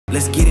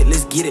Let's get it,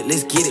 let's get it,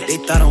 let's get it. They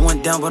thought I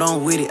went down, but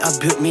I'm with it. I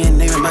built me a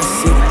name in my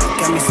city.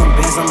 Got me some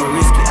bands, I'ma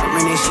risk it. I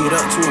ran that shit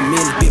up to a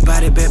million. Big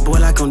body, bad boy,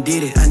 like I'm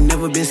did it. I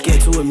never been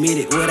scared to admit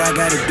it. What I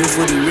gotta do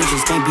for the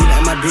riches? Can't be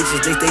like my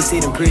bitches, they stay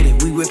sitting pretty.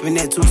 We whipping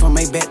that too from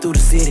back through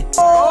the city.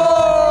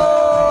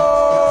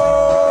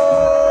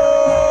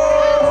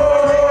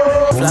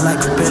 Fly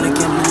like a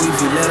pelican, Louis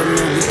V. Let them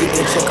know we get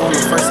that check on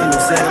the first and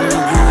the settlement.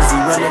 You is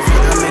irrelevant,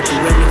 I make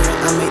it relevant.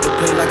 I make the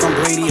play like I'm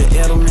Brady or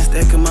Edelman.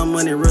 Stacking my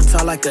money real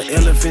tall like an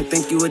elephant.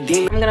 Think you a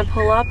demon. I'm gonna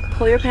pull up,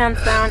 pull your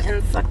pants down,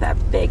 and suck that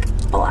big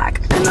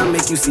black. And I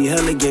make you see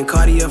hell again.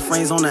 Cartier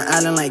frames on the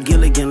island like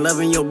Gilligan.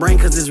 Loving your brain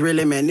cause it's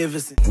really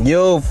magnificent.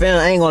 Yo, fam,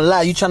 I ain't gonna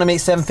lie. You trying to make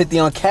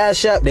 $750 on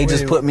Cash App? They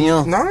just put me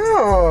on.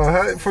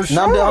 No, for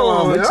sure. No,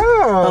 hold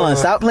on,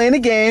 stop playing the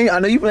game. I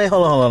know you playing.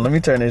 Hold on. Let me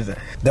turn this.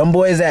 Them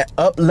boys at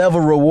Up Level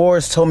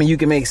Rewards told me you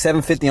can make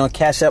 $750 on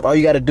Cash App. All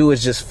you gotta do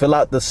is just fill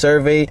out the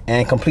survey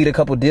and complete a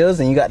couple deals,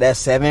 and you got that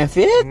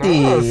 $750. You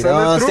know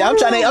what I'm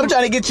saying? I'm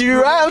trying to get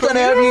you right. I'm trying to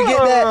help you get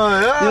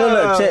that. You know,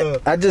 look,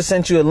 check. I just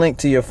sent you a link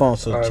to your phone,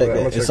 so check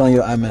that. It's on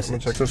your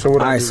iMessage.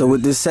 Alright, so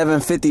with this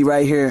 $750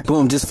 right here,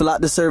 boom, just fill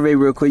out the survey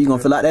real quick. You're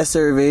gonna fill out that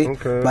survey.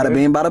 Okay. Bada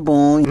bing, bada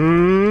boom.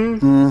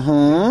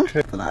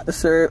 Okay. Fill out the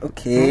survey.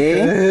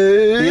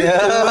 Okay.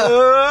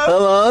 Yeah.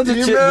 Hold on.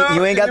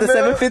 You ain't got the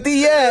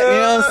 $750 yet. You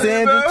know what I'm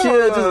saying? Just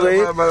chill, just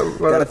wait.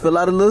 Gotta fill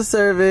out a little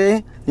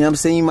survey. You know what I'm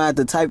saying? You might have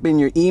to type in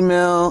your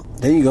email.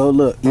 There you go,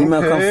 look.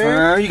 Email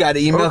confirm. You got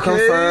the email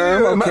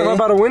confirm. Okay. Am I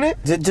about to win it?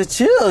 Just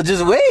chill,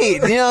 just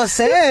wait. You know what I'm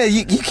saying?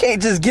 You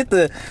can't just get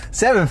the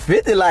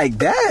 $750 like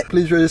that.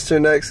 Please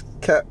register next.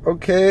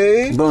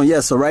 Okay. Boom,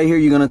 yeah, so right here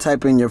you're gonna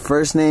type in your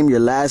first name,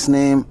 your last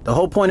name. The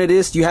whole point of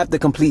this, you have to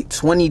complete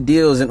 20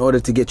 deals in order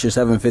to get your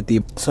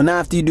 $750. So now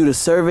after you do the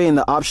survey and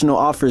the optional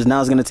offers, now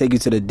it's gonna take you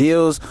to the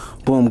deals.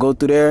 Boom, go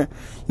through there.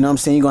 You know what I'm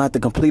saying? You're gonna have to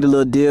complete a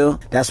little deal.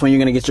 That's when you're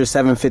gonna get your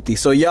 $750.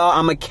 So y'all,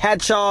 I'm gonna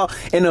catch y'all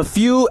in a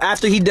few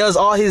after he does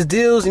all his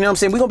deals. You know what I'm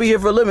saying? We're gonna be here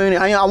for a little minute.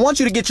 I want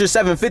you to get your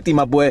 $750,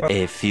 my boy.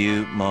 A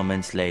few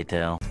moments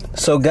later.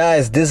 So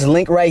guys, this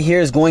link right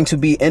here is going to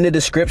be in the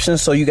description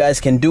so you guys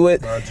can do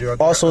it.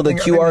 Also, the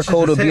QR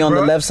code will be on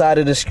the left side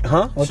of the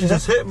huh? What you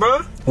just hit,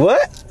 bro?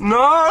 What? No!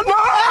 Oh,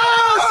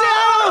 shit!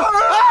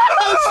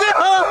 Oh, shit!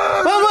 Oh,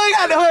 my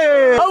God!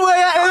 Oh, my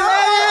God!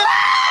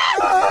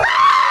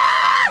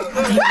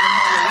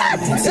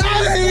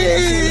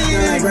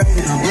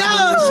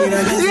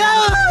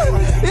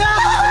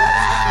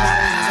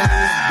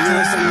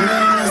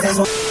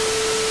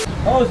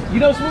 Oh, you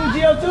know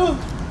SmoothGio too?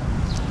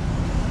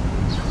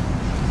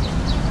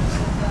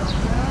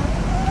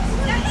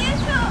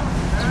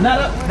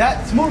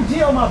 That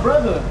SmoothGio, my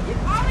brother. You're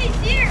always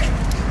here.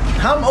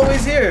 I'm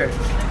always here.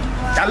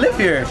 I live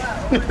here.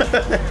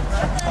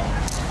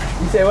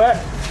 You say what?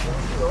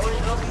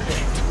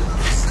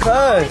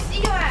 Cuz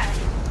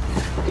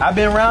I've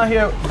been around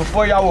here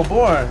before y'all were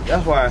born.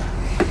 That's why.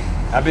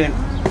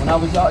 When I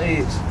was y'all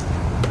age,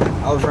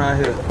 I was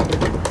around here.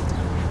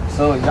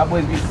 So y'all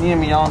boys be seeing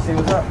me, y'all don't see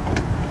what's up? I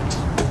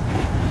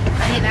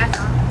hate that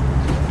song.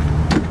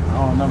 I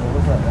don't remember.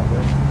 What's up, y'all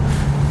boys?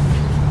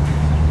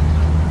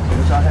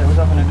 What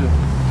y'all gonna do?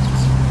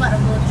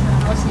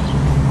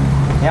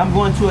 Yeah, I'm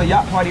going to a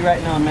yacht party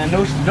right now, man.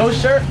 No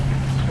shirt,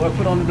 or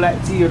put on the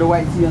black tee or the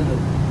white tee under.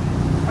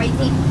 White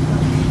tee.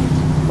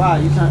 Why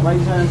you trying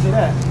to say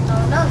that?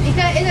 Oh no,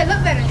 because it'll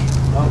look better.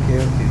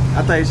 Okay.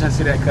 I thought you were trying to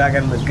say that because I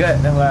got a little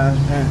gut. That's why I was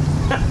trying.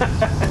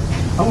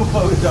 I'm gonna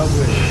fuck with y'all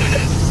with it.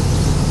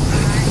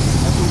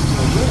 That's what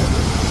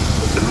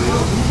you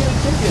good. You get a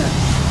chicken.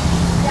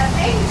 Yeah,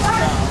 baby.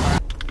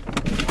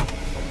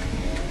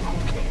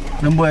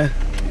 Them boy.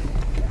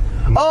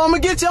 Oh, I'm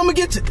gonna get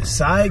you.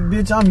 Psych,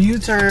 bitch, I'm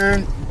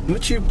U-turn.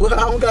 What you, I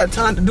don't got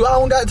time to do. I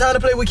don't got time to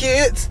play with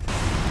kids.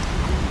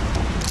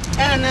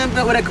 And then,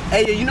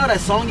 hey, you know that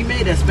song you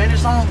made, that Spanish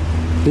song?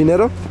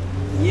 Dinero?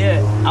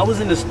 Yeah, I was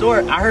in the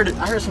store. I heard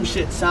some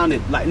shit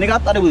sounded like, nigga, I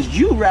thought it was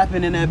you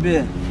rapping in that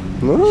bit.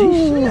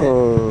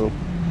 No.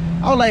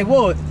 I was like,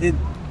 whoa, did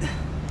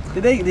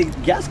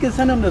y'all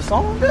send them the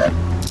song?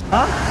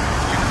 Huh?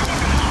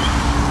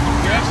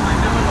 You're actually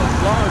doing a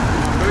vlog.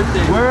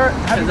 Birthday. Where?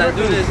 Because I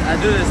do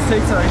this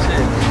TikTok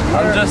shit.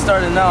 I'm just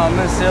starting now. I'm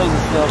in sales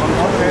and stuff. I'm an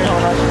entrepreneur.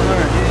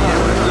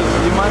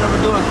 Yeah. You mind if I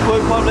do a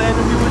quick public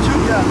interview with you?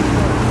 Yeah.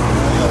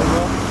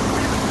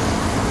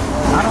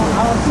 I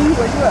don't see you.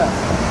 Where you at?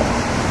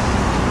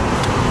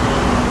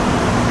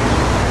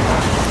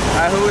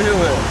 Alright, who we here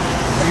with?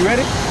 Are you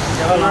ready?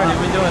 Yeah, I'm ready.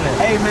 We doing it.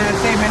 Hey man,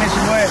 say man, it's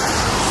your boy.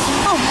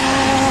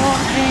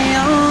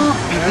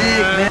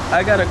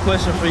 I got a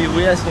question for you.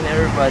 We asking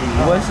everybody.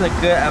 What's the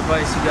good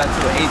advice you got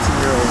to an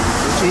 18-year-old?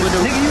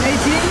 Nigga, you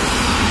 18?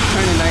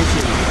 Turning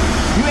 19.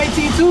 You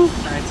 18 too?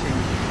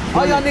 19.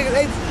 All y'all niggas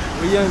 18?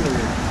 We younger.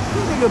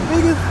 This nigga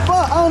big as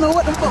fuck. I don't know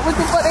what the fuck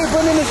they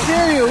put in the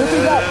cereal. What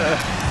you got?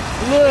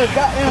 Look,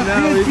 goddamn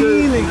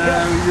 15 and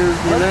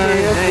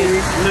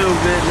okay. Little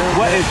bit.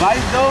 What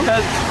advice though?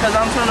 Because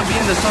I'm trying to be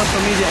in the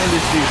social media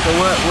industry. So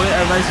what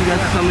advice you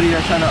got to somebody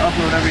that's trying to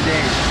upload every day?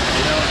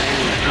 You know,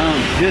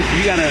 just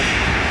you gotta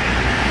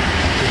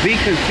be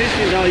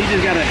consistent though. You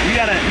gotta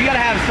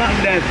have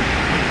something that's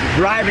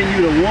driving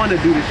you to want to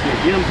do this shit.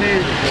 You know what I'm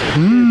saying?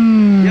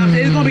 You know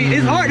what I'm saying?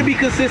 It's hard to be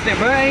consistent,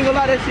 bro. I ain't gonna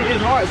lie, that shit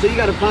is hard. So you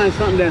gotta find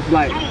something that's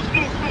like,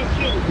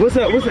 what's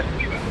up?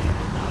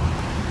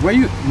 Where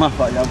you? My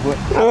fault, y'all boy.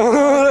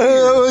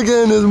 We're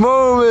getting this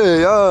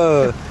moment,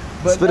 yeah.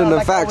 Spitting the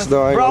like facts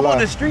though, I ain't bro, gonna I'm lie. on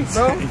the street,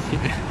 bro.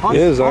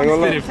 Yes, I ain't gonna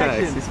lie. He's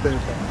spitting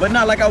facts. But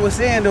not like I was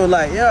saying though,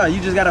 like, yeah, you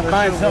just gotta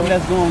find something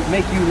that's gonna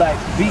make you like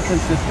be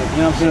consistent.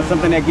 You know what I'm saying?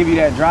 Something that give you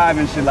that drive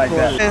and shit like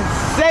that.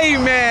 Say,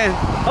 man,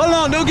 hold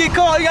on, don't get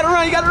caught. You gotta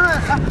run,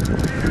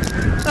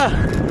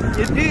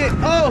 you did.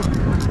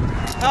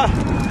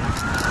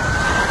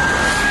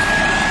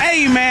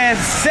 Hey man,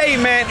 say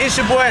man, it's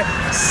your boy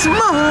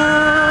SmoothGio.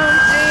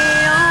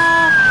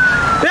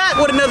 Back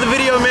with another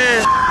video,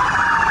 man.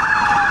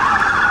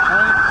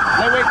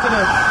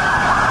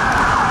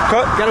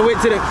 Gotta wait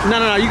to the,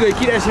 no, you gotta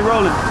keep that shit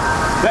rolling.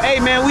 But hey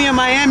man, we in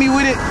Miami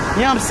with it,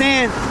 you know what I'm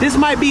saying? This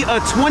might be a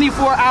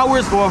 24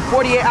 hours or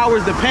 48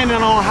 hours depending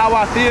on how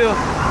I feel,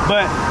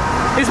 but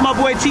it's my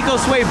boy Chico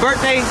Sway's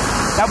birthday.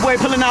 That boy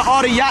pulling out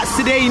all the yachts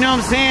today, you know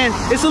what I'm saying?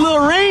 It's a little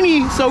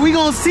rainy, so we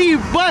gonna see,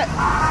 but,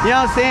 you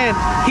know what I'm saying?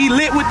 He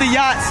lit with the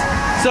yachts,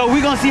 so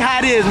we gonna see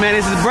how it is, man.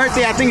 It's his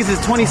birthday, I think it's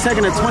his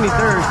 22nd or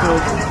 23rd, so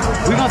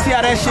we gonna see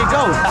how that shit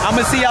goes. I'm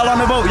gonna see y'all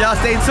on the boat, y'all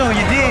stay tuned,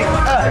 you dig?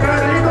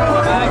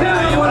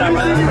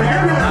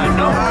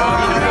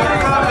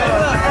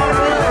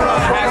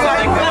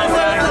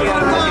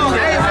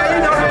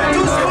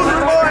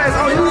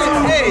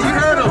 Hey, you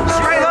heard him,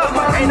 straight up,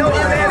 ain't no ifs,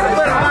 ands, or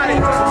buts about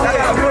it.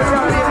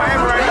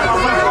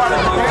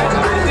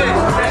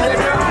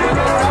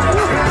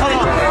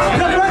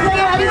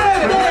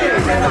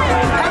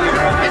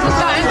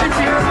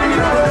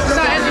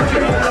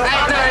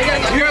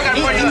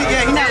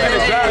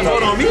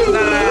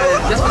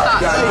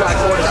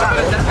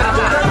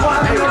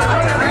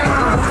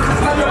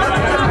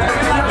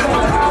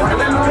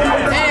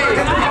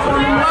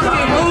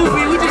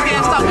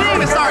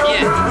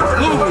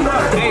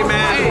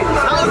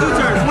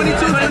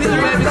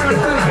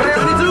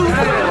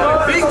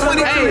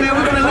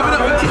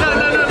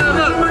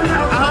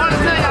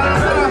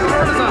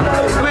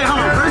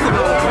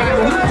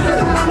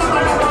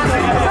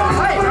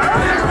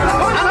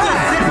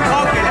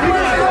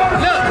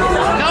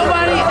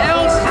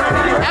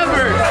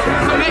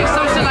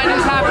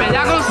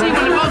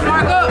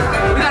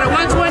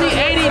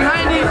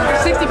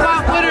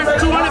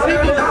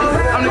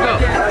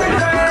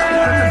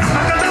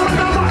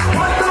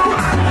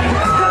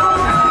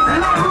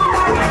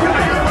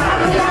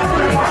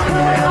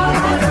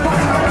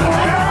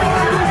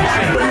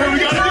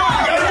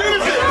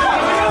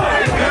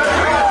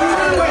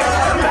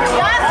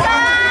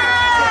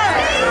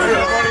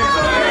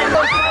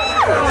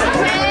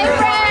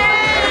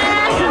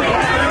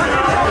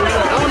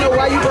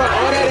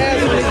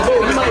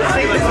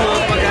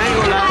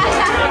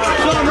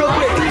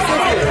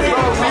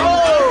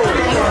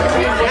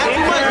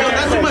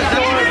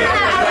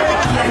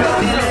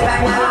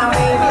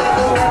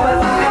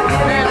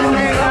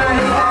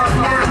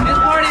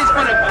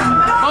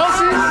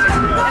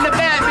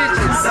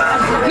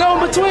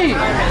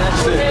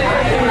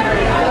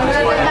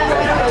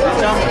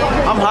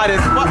 I'm hot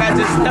as fuck, I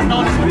just stepped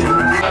on this bitch.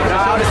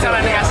 I was telling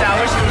that nigga, I said, I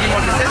wish you would be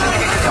more consistent,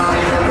 nigga.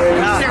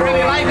 Shit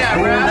really like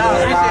that, bro.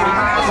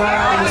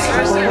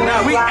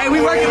 Hey,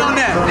 we working on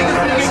that. Niggas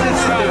been getting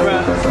consistent, bro.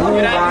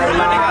 You know,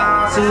 my nigga.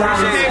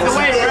 Paved the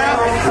way,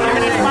 bro. Giving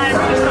this fire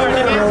from the store,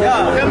 nigga.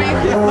 Feel me?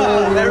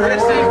 That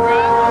rich shit,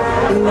 bro.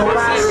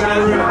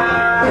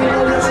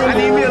 I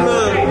need me a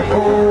little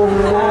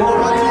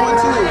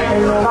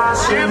 1-2-1-2.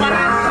 Everybody,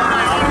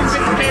 all these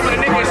bitches came with a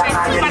nigga.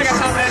 Somebody got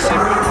some of that shit,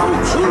 bro.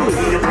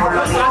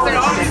 I said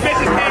all these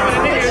bitches came with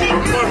a nigga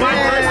for my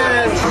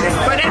birthday.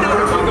 But they know what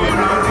the fuck going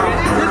on.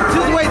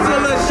 Just wait till a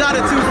little shot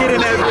or two get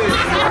in that bitch.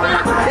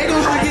 They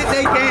gonna forget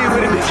they came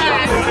with it.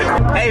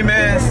 Hey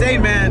man, say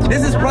man,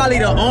 this is probably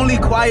the only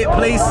quiet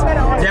place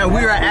that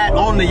we are at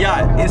on the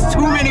yacht. It's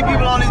too many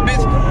people on this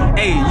bitch.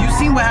 Hey, you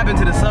seen what happened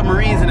to the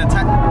submarines and the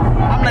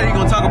I'm not even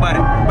gonna talk about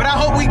it. But I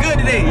hope we good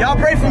today. Y'all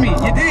pray for me.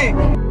 You dig?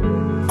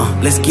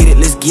 Let's get it,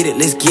 let's get it,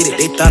 let's get it.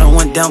 They thought I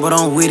went down, but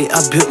I'm with it.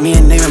 I built me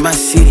a name in my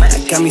city. I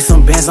got me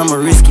some bands, I'ma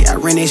risk it. I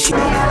ran that shit. Hey,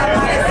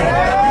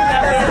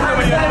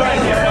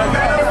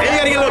 you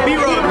gotta get a little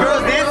B-roll.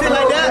 Girls dancing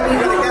like that.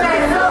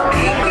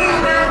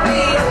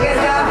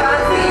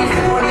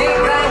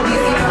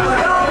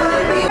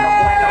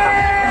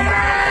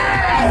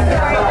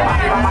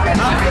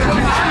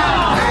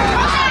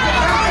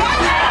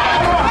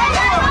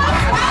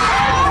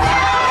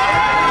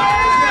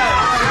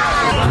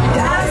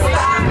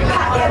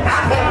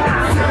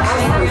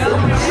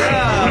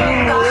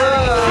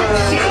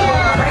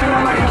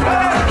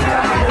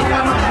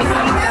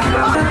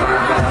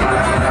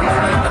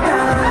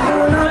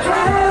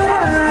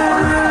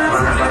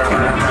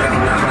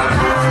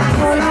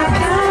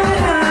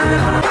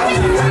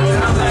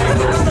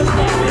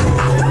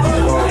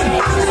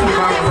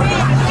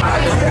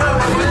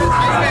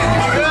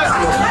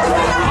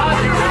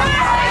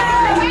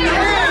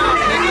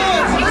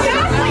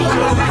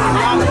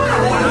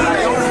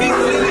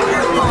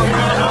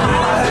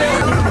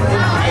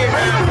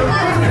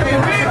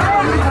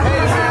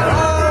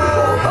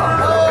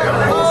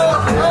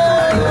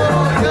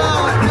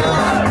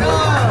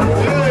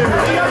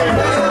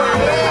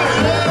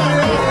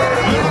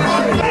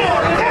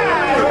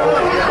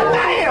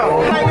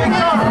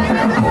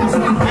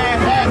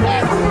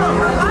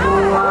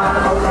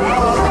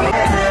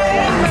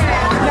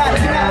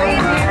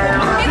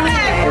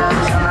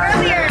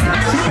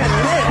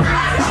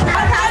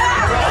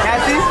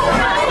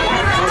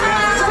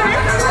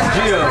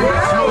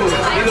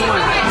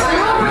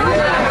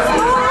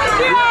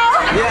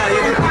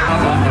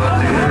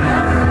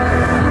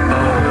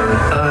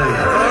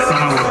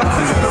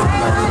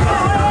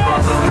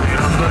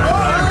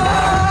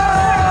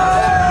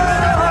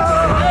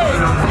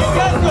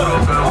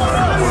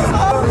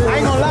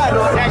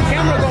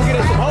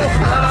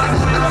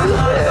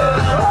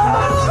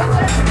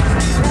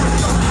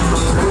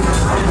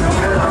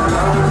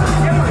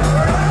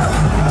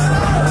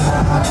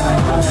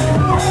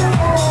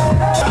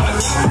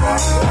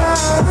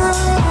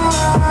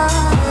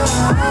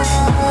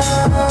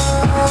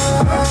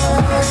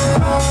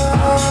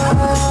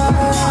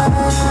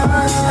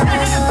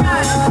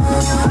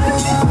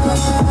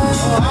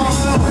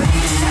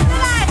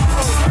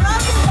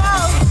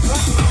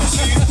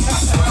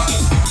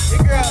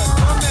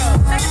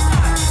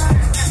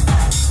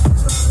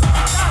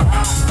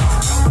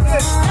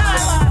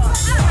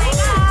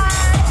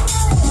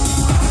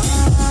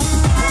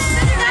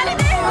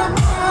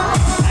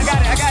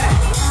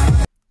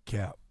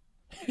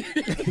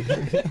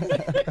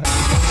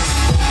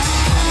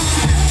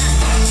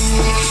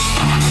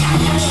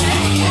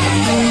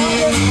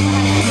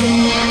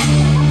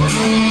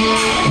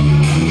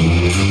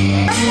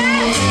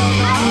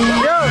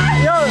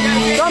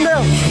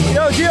 Thumbnail.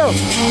 Yo, Gio,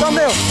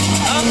 thumbnail.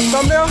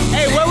 Thumbnail.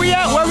 Hey, where we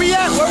at? Where we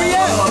at? Where we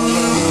at?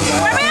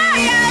 Where we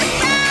at, guys?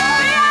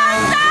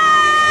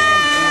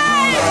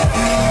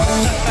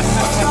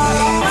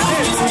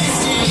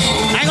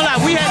 I ain't gonna lie,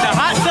 we had the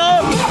hot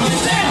tub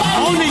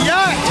on the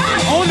yacht,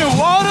 on the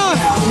water.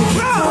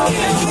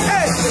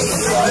 Hey,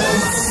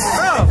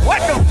 bro,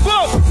 what the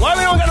fuck? Why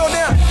we don't got no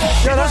damn?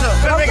 Yo, that's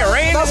gonna make it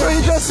rain. That's what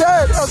you just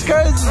said. That's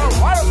crazy. Bro,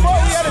 why the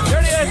fuck we had a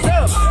dirty ass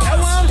tub? That's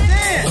what I'm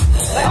saying.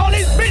 Like all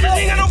these bitches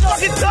ain't got no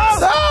fucking tub.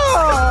 No.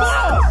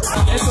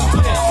 It's some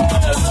shit.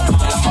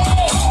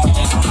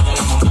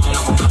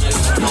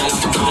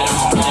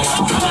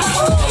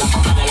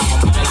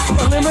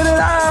 Unlimited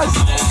ass.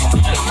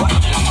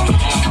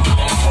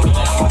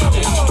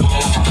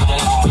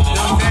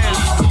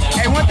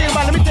 Hey, one thing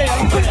about it, let me tell you.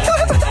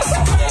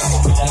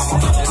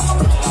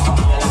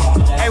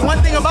 Hey, one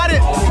thing about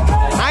it,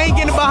 I ain't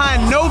getting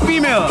behind no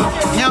female. You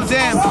know what I'm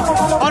saying?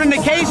 On an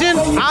occasion,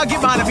 I'll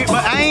get behind a female,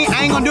 but I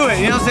ain't gonna do it.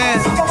 You know what I'm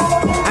saying?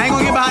 I ain't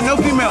gonna get behind no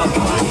female.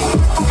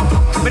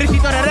 But if she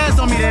throw that ass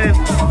on me, then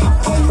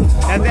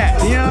that's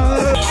that. You know?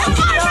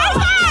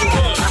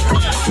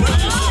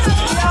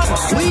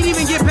 We didn't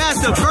even get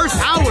past the first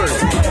hour.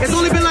 It's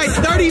only been like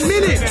 30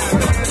 minutes.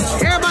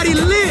 Everybody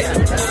lit.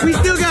 We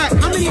still got,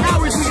 how many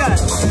hours we got?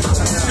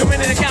 2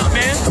 minutes to count,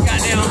 man.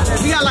 Goddamn.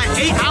 We got like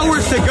 8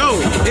 hours to go.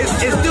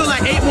 It's still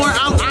like 8 more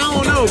hours. I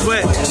don't know,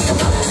 but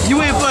you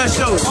in for a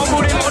show.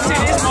 More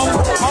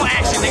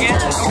action, nigga.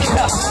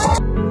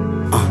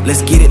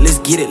 Let's get it, let's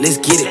get it, let's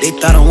get it. They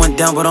thought I went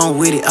down, but I'm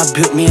with it. I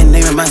built me a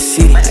name in my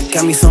city. I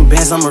got me some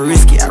bands, I'ma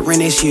risk it. I ran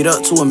that shit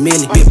up to $1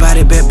 million. Big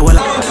body, bad boy. You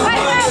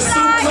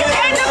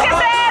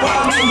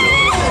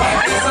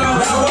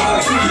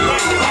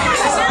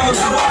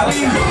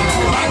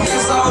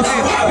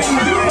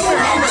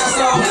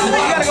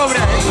gotta go over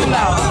there. It's too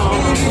loud.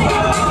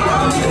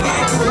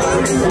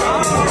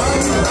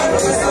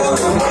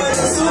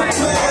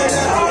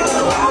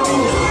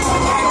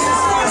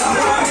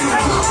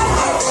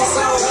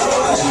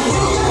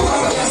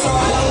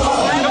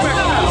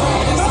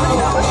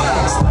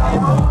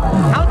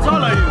 How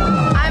tall are you?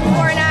 I'm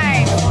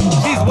 4'9".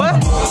 She's what?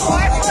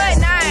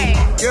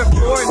 4'9". You're 4'9".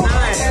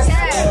 Yes,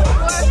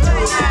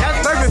 4'9". That's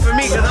perfect for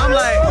me, cause I'm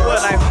like,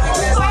 what, like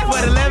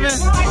 5'11"?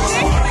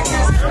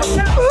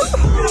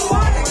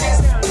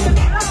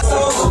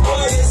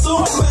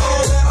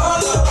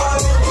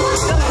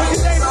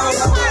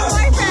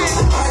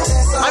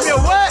 I'm your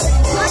what?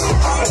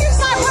 He's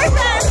my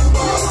boyfriend.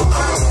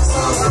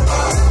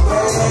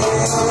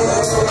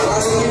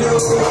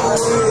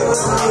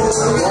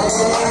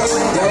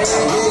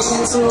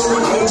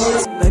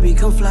 Baby,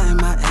 come fly in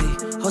my A.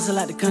 Hustle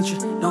out the country,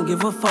 don't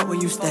give a fuck where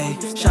you stay.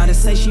 Shawty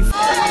say she How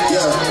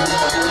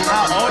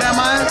old am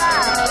I?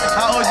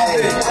 How old you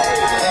think?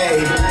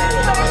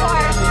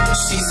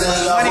 She's in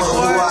love with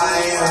who I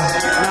am.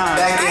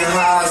 Back in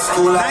high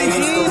school, I used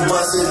to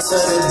bust it to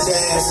the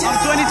dance. I'm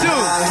 22.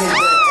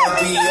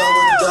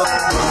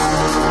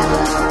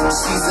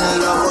 She's in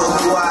love with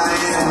who I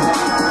am.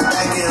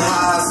 Back in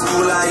high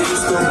school, I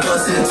used to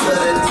bust it to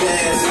the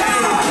dance.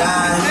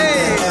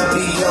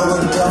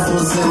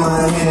 Duffels in my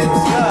hand.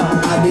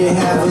 I did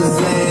have a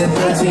Zan,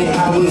 13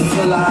 hours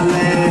till I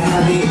land. I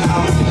be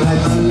out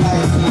like a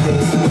light,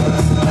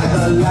 like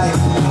a light,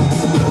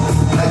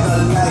 like a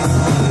light,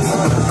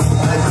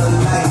 like a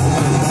light.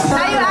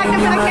 How you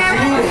acting for the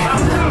camera?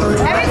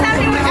 Every time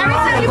you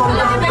pull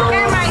up the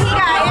camera, he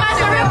got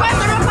answer real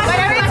question. But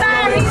every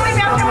time he comes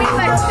after me, he's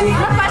like,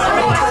 real question.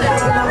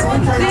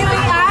 Do you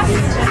eat ass?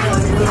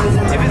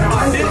 If it's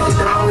my dick.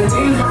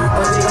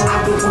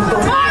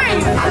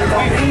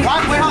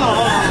 Wait, hold on.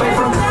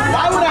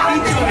 Why would I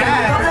eat your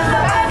ass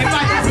if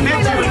I just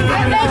met you?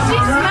 I know she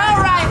smell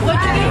right. Would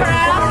you eat her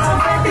ass?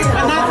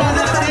 But not all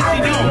that shit she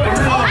do.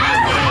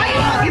 Why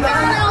you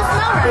better don't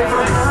smell right?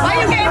 Why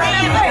you gave me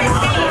that look?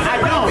 I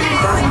don't.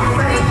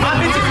 My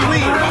bitch is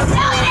clean.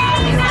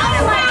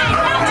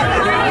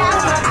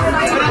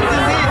 But I'm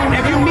just saying,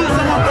 if you meet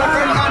someone for the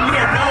first time, you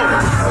don't know.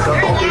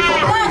 If they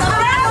look good.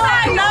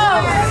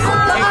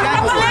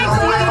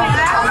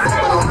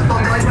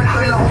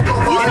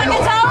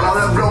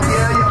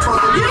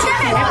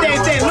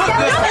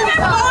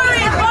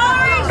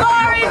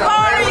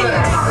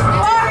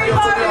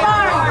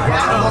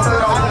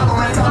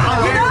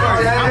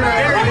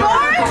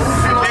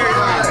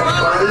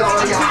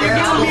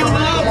 I'm very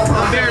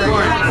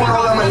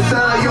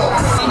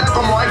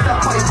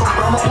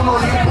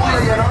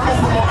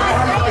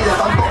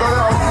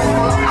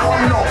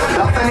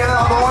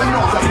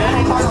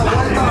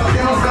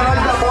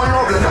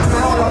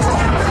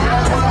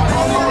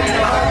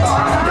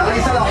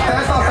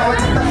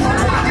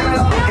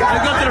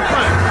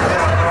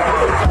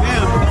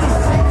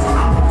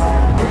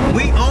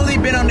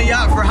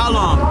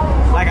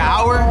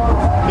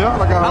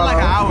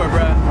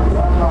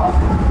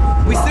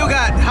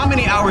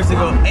hours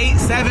ago. 8,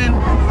 7,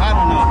 I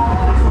don't know.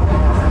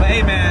 But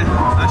hey, man,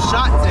 a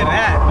shot to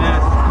that, man.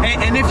 Hey,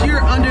 and if you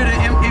are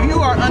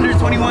under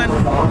 21,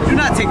 do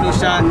not take no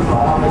shot.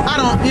 I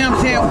don't, you know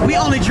what I'm saying? We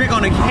only drink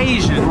on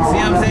occasion.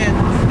 See what I'm saying?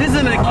 This is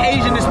an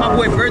occasion. This is my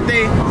boy's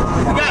birthday.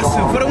 We got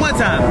to for the one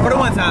time. For the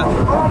one time.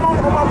 On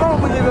my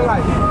mama, we living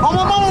life. On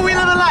my mama, we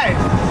living life.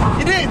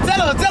 You did. Tell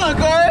him,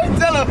 Corey.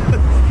 Tell him.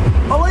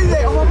 Oh, what you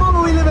say? On my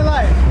mama, we living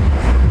life.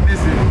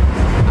 Listen,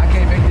 I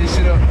can't make this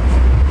shit up.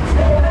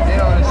 They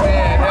don't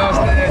understand. They don't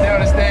understand. They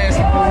don't understand.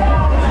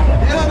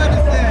 They don't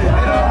understand.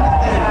 They don't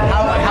understand.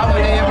 How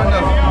would they ever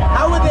know?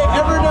 How would they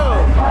ever know?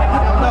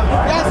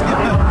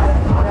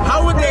 How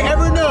would they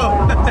ever know?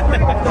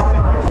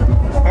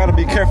 I gotta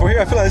be careful here.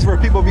 I feel like this is where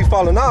people be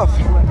falling off.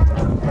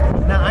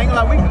 Nah, I ain't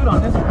gonna lie, we good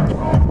on this one.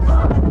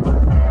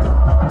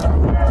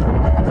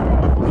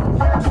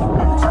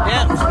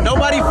 Yeah,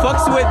 nobody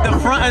fucks with the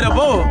front of the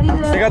bowl.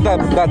 They got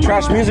that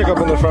trash music up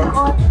in the front.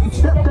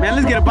 Man,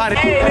 let's get up out of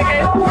here. Hey,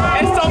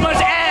 nigga, it's so much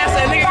ass,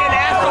 and nigga getting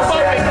ass for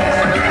fucking.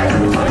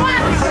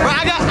 Bro,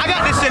 I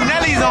got the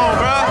Chanel's on,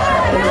 bro.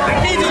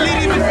 He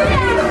deleted me.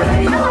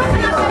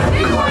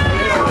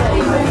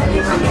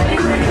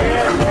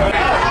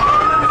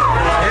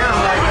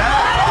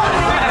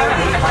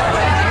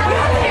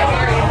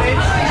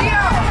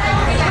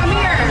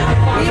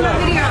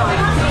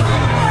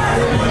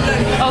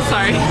 Oh,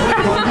 sorry.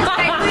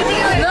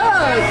 Look.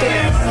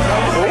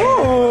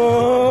 Ooh,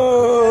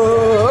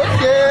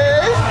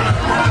 okay.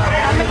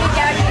 I'm gonna get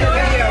Gabby the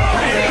video.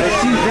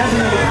 She's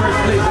definitely the first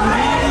place.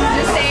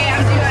 Just say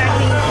I'm doing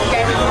acting.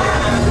 Gabby.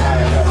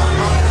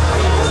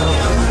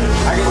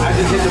 I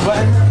just hit the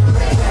button.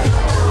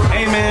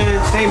 Hey man,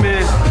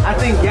 I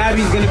think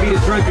Gabby's gonna be the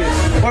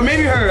drunkest. Or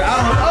maybe her, I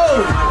don't know.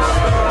 Oh!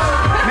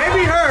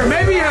 Maybe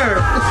her.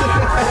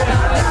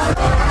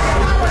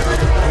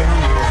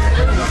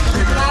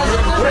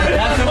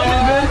 That's the one,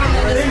 man?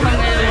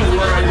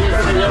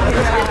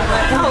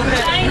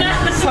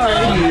 Sorry.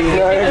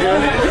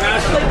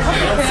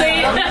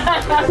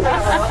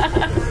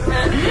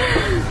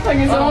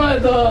 Aquí somos de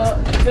todo.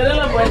 Cierra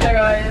la puerta,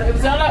 caballero.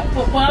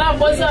 Pon la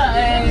bolsa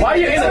en... Why are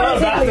you in the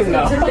bathroom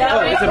now? Oh,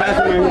 it's a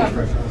bathroom.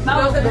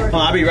 Oh,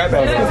 I'll be right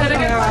back.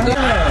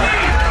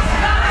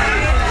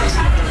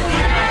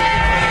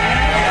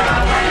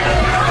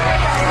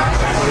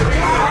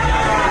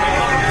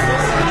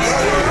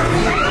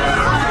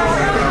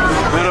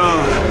 Pero,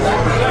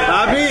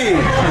 papi,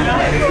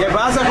 ¿qué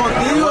pasa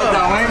contigo?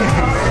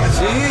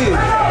 Sí.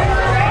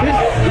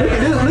 Look at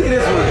this one.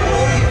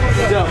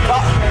 Yo,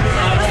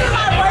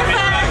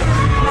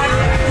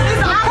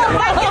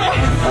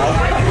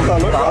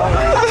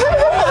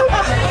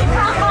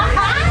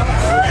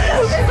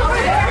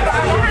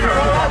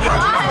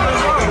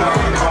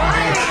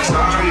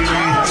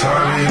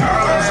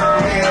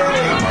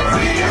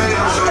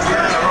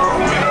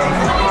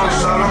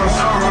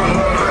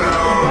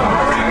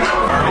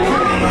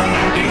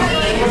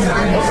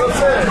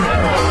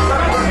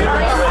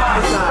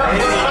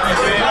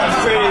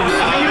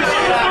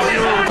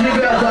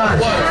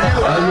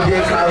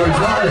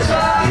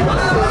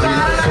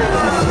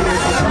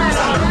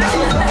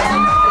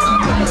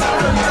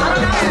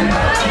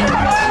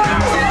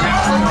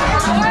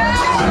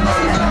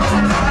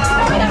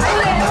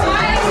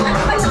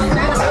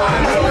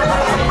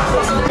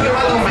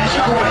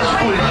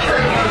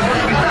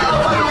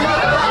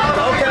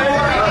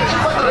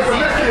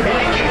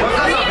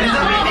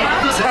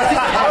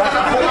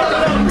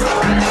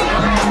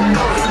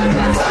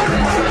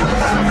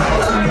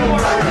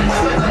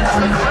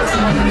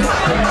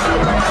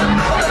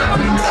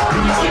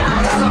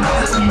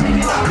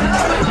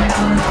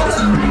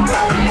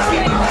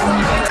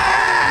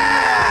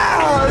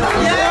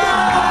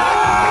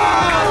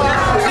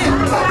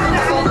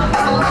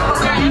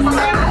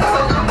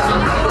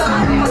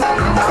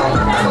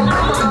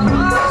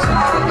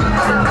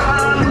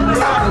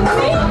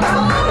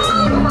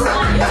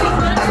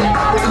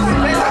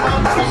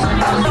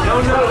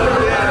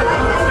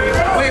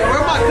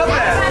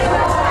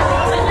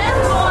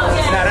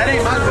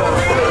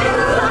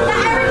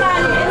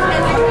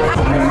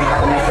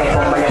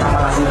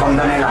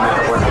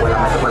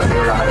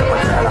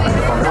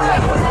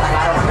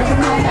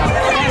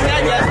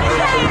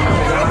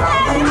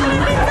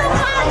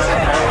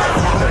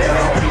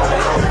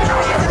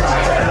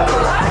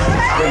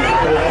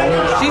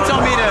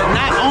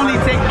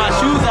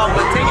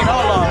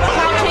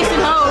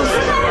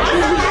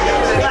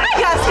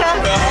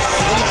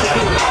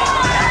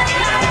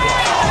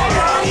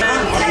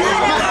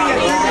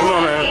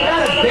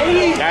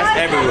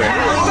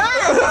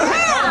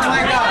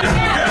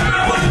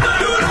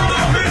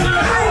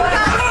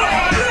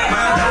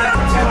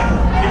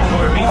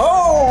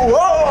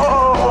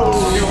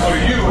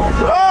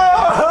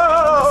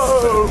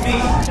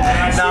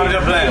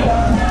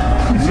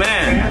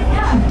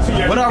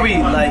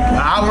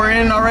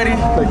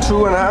 Like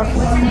 2.5?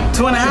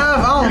 2.5?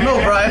 I don't know,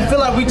 bro. I feel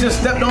like we just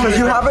stepped on. Cause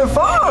you having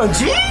fun,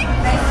 G.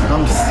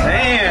 I'm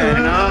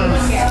saying.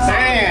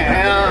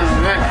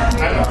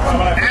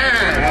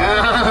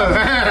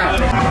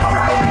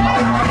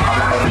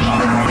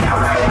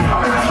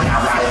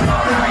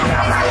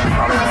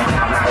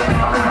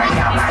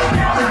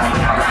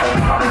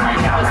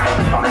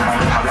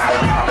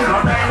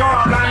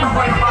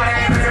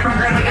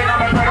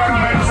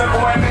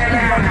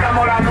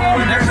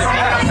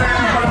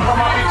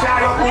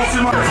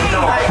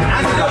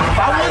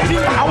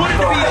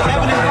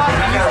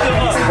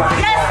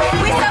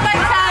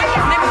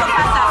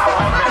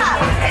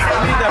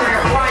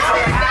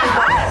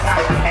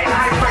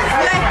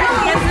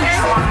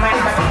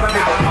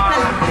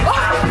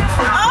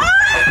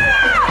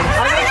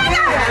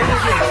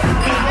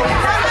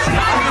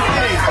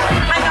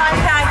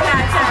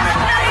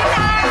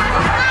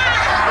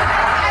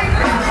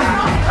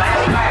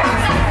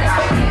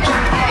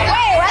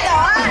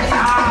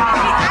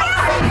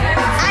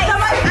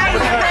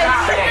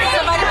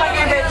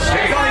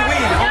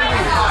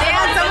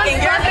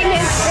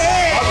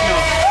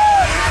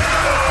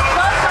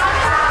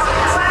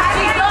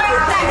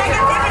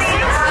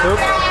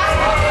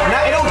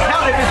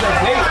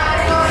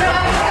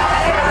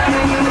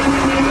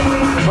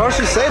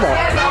 she say that?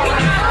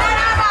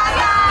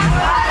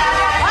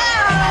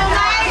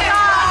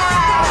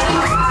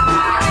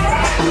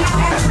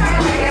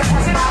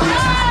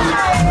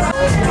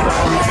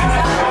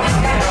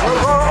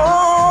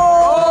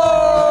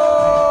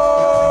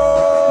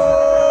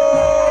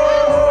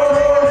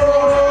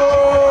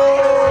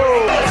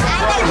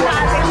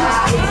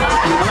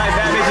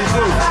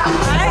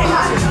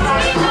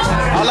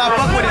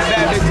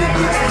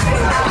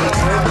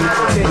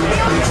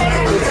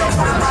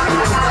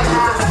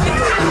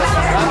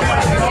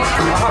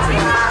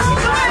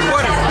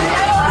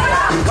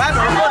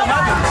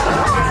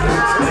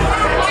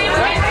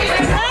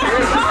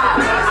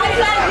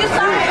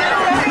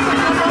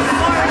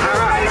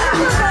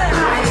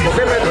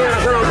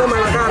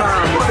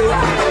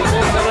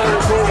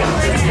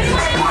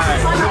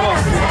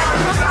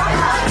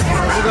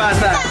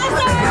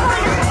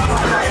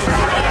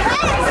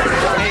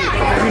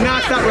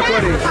 Stop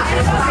recording.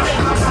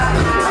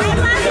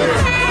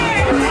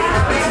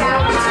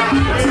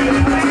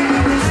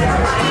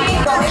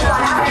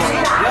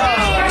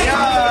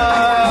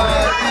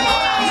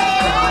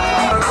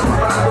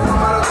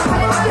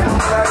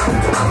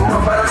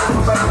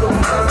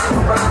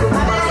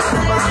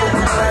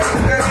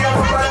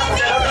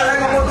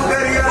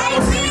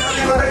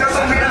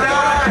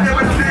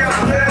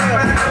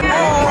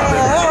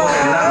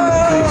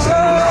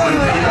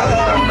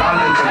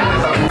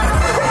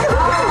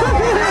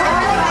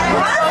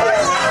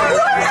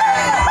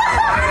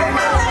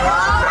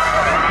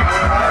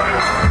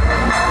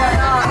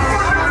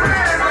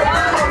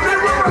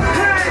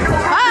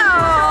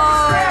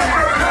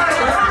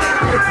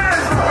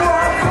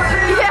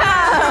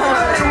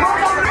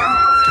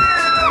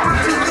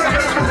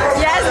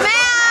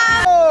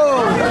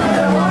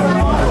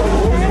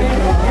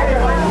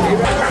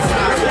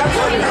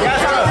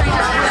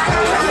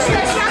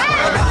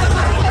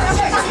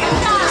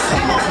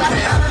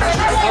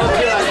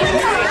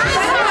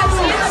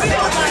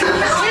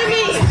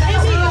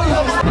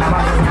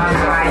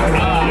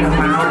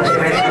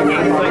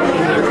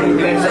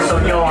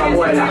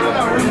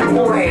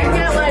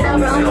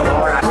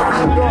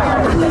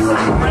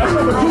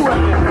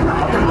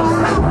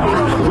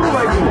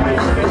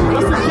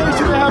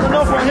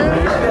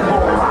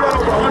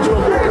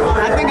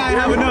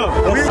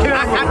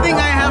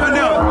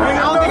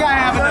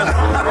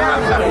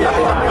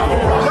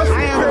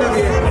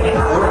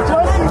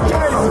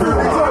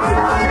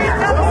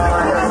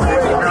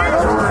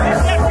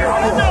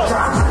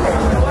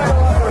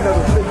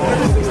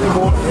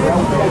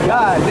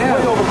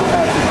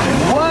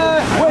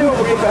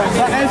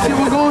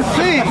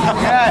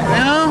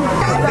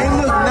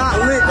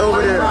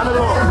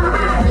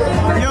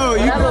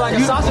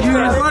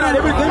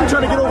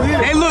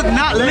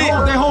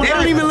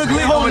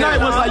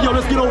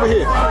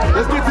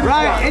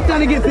 Right, it's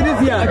trying to get to this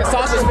here. Like a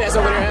sausage fest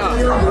over there, huh?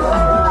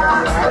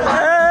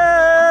 Hey!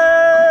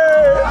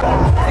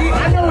 See, I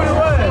know what it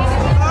was.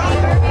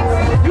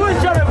 You was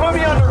trying to put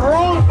me on the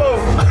wrong boat.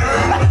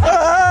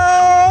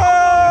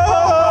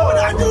 Why would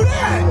I do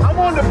that? I'm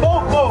on the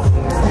boat.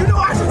 You know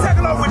I should take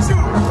along with you.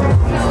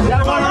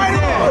 That's what I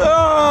did.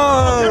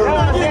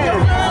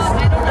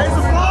 Hey, it's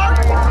a vlog?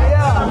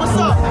 Yeah. What's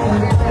up?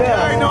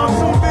 Yeah. I know I'm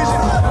so busy.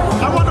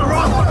 I'm on the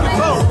wrong fucking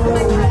boat.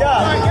 Yeah.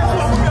 All right, guess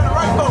what? I'm on the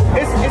right boat.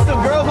 It's the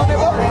girls on their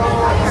boat?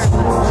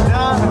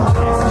 Nah.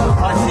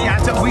 Oh, see,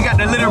 we got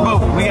the litter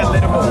boat.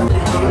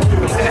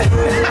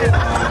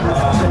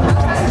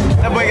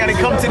 That boy gotta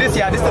come to this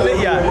yacht. This is the lit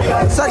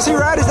yacht. Sexy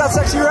Red? Is that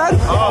Sexy Red?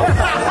 Oh.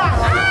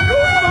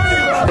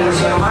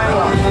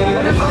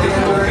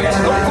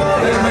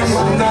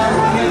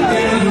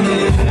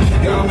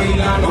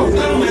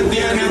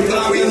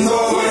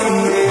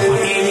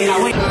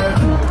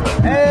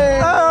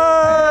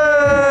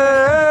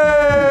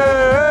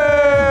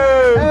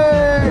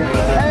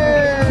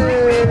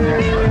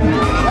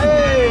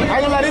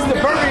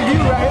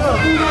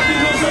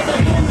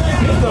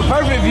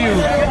 Perfect view.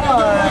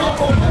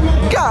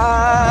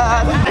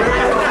 God.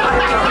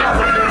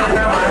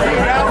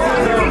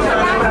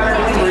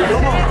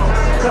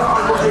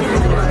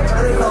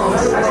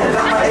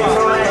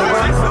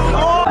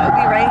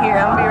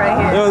 I'll be right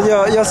here.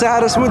 Yo, say hi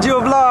to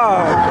SmoothGio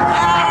vlog.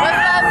 What's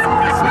up,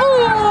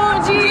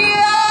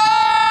 SmoothGio?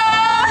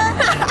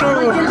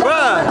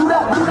 Bruh,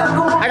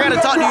 I gotta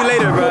talk to you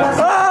later, bro.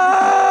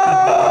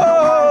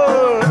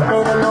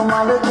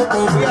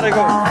 We gotta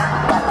go.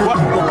 What?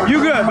 You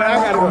good, but I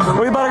gotta go.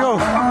 Where you about to go?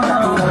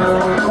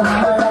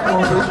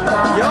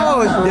 Yo,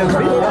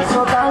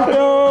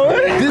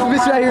 this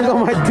bitch right here is on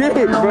my dick,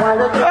 bro.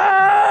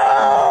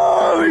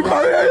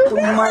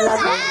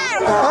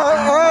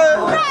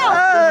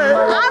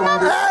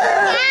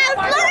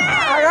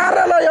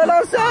 Agárralo, yo no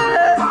sé.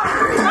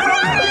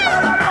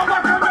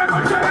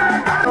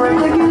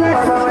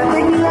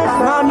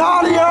 No,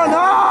 Dios,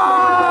 no.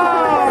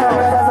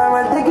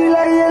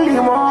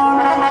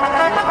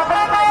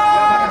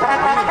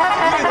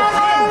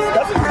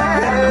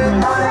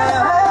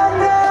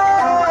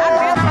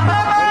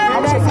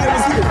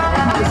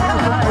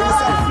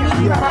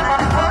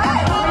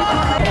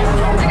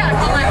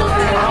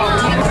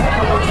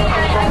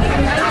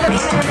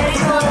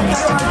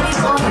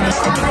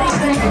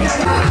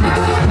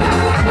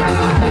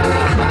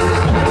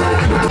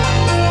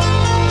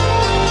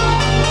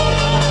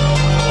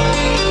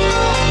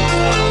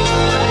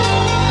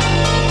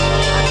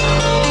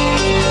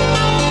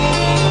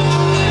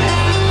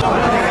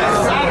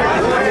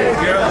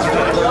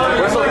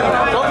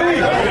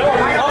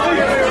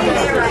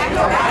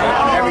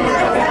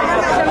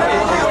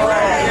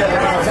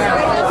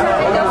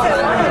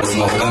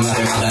 tengo que me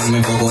arrebata y me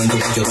enfoco en tu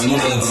pecho. Todo el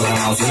mundo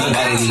desprogramado, soy un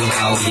daddy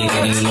equivocado. Y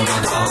que ni uno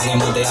tratado, en el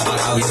monte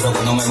apagado. Y eso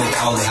cuando me he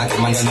buscado, deja que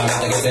mañana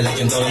rata que se le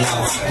eche en todos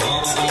lados.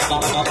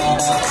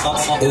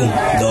 1,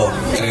 2,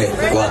 3,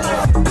 4.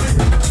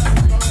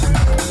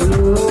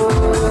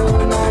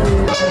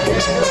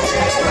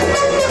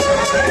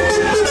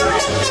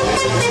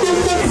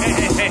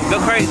 Hey, go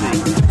crazy.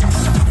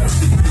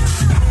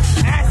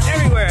 Ass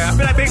everywhere. I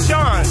feel like Big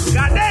Sean.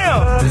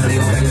 Goddamn.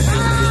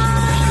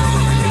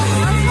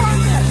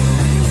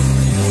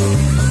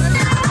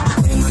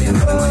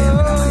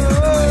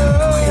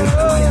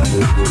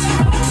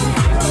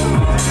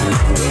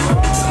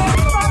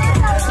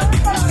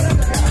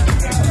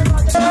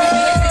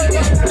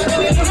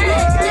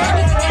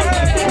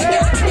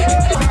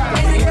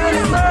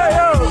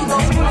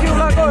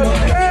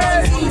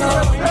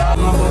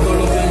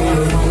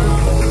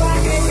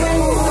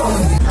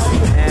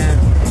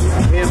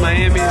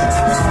 Miami.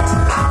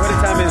 What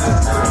time is it?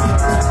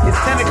 It's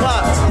 10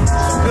 o'clock. I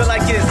feel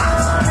like it's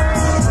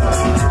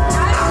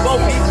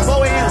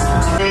 4 a.m.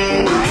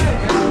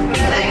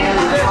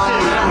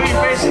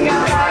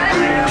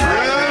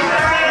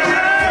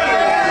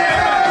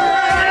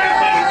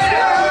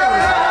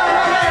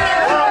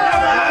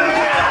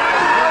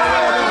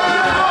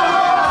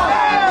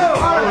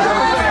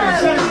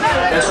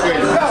 That's great.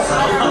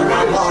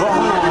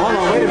 Hold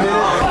on, wait a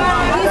minute.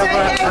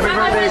 Happy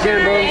birthday again,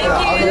 bro.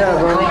 Yeah,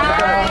 bro.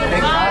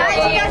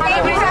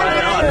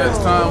 This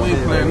time we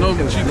ain't playing no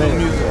Chico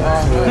music.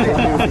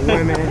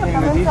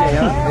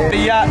 The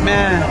yacht,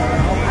 man.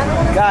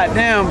 God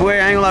damn, boy. I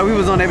ain't gonna lie. We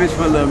was on that bitch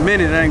for a little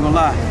minute. I ain't gonna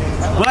lie.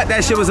 But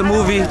that shit was a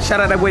movie. Shout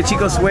out that boy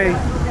Chico Sway.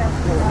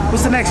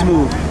 What's the next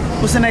move?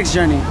 What's the next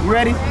journey? You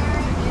ready?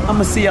 I'm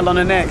gonna see y'all on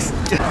the next.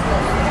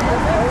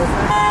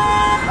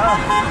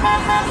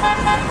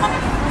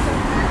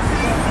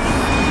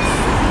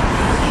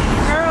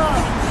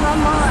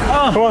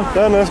 Come on,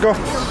 done, let's go.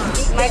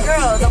 My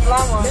girl, the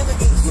blonde one.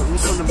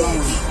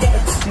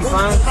 She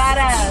fine? Fat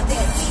ass.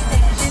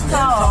 She's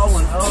tall.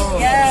 Oh.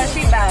 Yeah,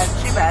 she bad.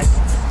 She bad.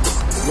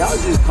 Y'all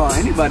just call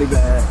anybody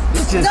bad.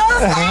 It's just,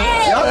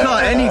 y'all call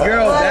any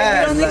girl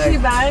bad. You don't think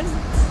she bad?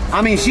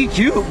 I mean, she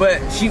cute, but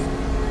she...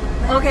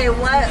 Okay,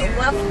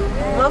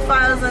 what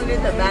falls under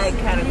the bad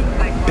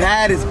category?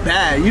 Bad is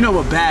bad. You know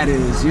what bad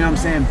is. You know what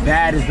I'm saying?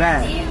 Bad is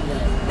bad.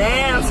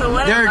 Damn, so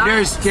what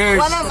there's okay,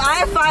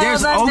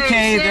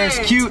 shit? there's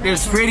cute,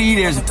 there's pretty,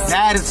 there's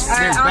bad, there's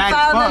bad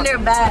as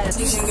fuck.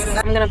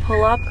 Bad. I'm gonna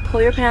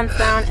pull your pants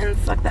down and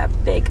suck that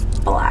big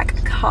black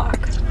cock.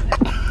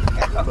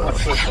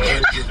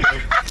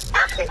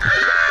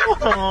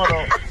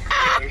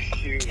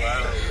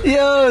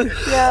 Yo,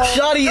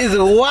 shawty is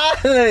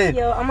wildin'.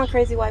 Yo, I'm a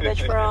crazy white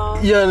bitch for all.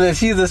 Yo,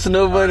 she's a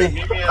snow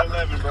bunny.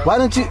 Why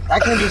don't you? I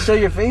can't just show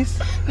your face.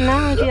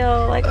 No,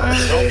 yo, like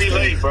don't be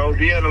late, bro.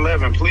 Be at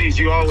 11, please.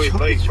 You always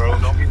late, bro.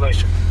 Don't be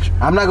late.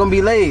 I'm not gonna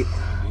be late.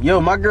 Yo,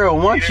 my girl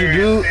wants you,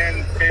 dude.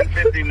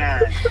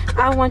 10:59.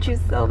 I want you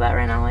so bad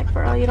right now, like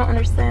for real. You don't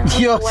understand.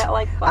 I'm Yo, wet,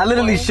 like, I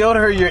literally showed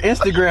her your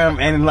Instagram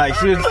and like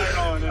she was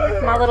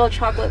my little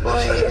chocolate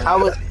boy. I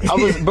was,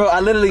 bro. I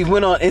literally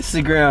went on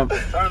Instagram.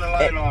 Turn the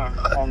light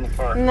on the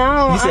front.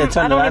 No, you said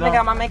turn I the don't light even on?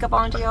 got my makeup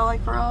on, yo,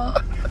 like for real.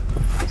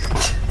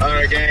 All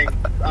right, gang.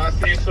 I'll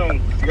see you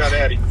soon. You got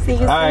Daddy. See you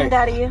soon, right.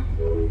 Daddy.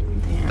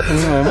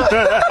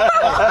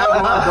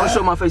 Don't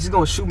show my face. He's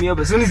gonna shoot me up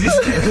as soon as he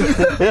sees me.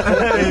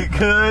 Hey,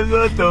 cuz,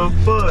 what the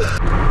fuck?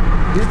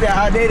 This that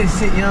outdated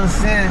shit, you know what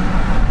I'm saying?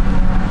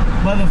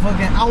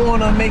 Motherfucking, I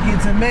wanna make it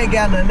to Met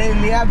Gala.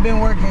 Lately, I've been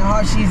working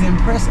hard. She's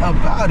impressed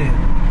about it.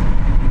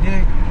 You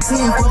dig?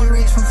 Seeing for the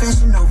rich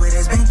professional, but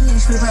that's back in.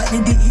 Slip out the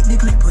dick, hit the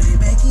clip, put it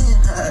back in.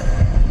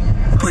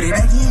 Put it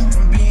back in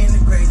from being the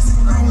greatest.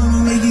 I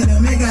wanna make it to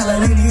Met Gala.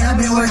 Lately, I've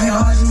been working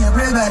hard. She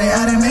impressed about it.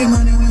 I done make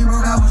money when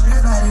broke. I was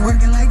stressed about it.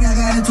 Working like I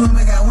got into it,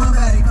 but got one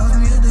body. Cost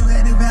me a dip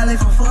at the valley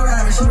for 4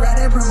 hours. She ride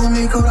that purple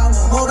mink coat, I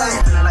want more body.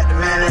 Feeling like the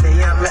man of the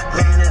year,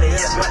 man of the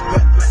year,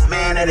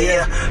 man of the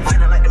year.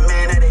 Feeling like the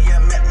man of the year,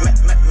 man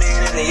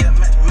of the year,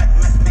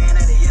 man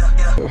of the year.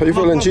 How you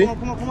feeling, Chi?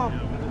 Come on.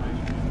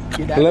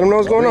 Let them know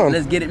what's going on.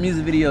 Let's get it.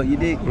 Music video. You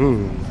dig?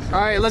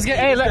 All right, let's get.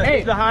 Hey, let's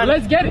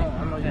get it.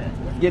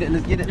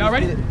 Let's get it. Y'all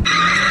ready?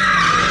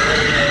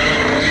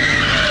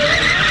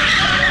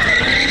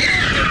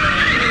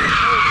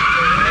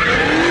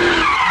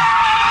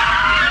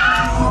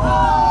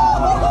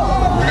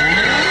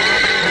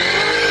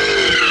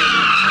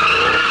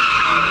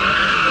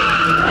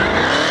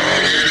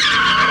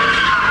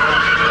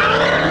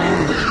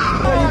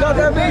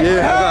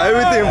 Yeah, I got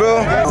everything, bro.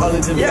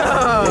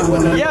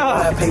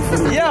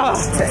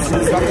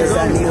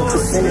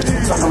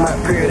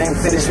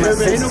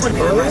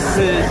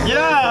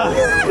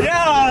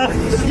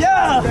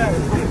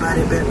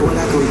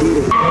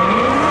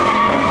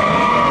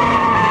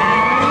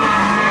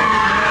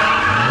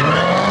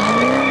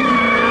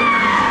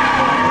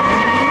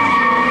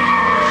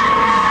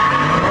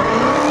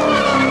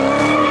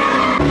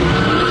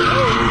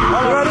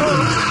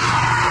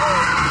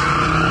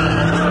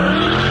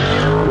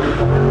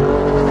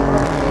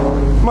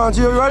 on,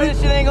 Gio, you ready?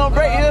 This shit ain't gonna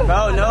break you.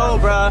 Bro, no,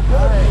 bro.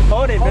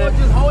 Hold it, man.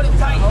 Just hold it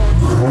tight.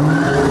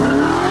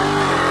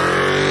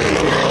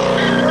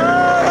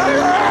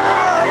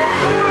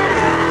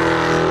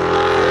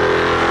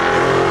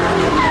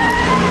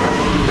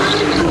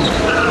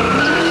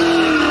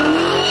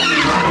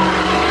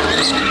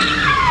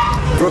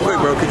 Real quick,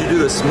 bro, could you do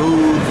the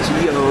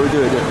SmoothGio? We're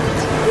doing it.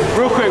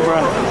 Real quick,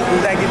 bro.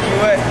 Does that get you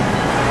wet?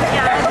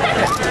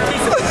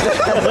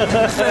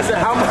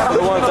 How much?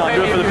 The one time,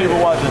 do it for the people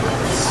watching.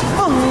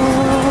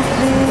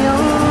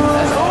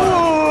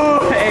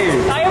 Hey.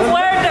 I am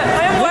word.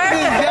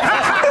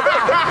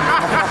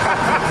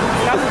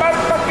 That's my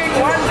fucking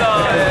one.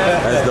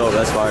 That's dope,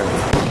 that's fire.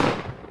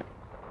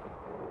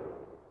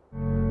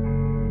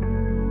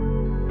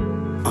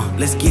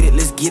 Let's get it,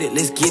 let's get it,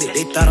 let's get it.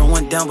 They thought I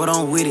went down, but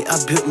I'm with it. I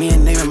built me a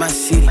name in my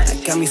city. I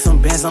got me some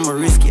bands, I'ma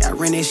risk it. I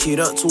ran that shit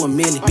up to $1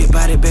 million. Big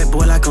body, bad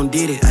boy, like I'm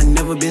did it. I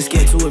never been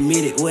scared to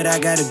admit it. What I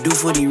gotta do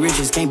for these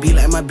riches? Can't be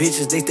like my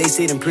bitches, they stay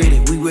sitting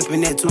pretty. We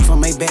whipping that too, so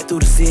make back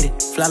through the city.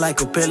 Fly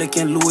like a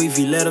pelican, Louis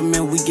V.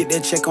 Letterman. We get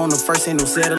that check on the first, ain't no settling.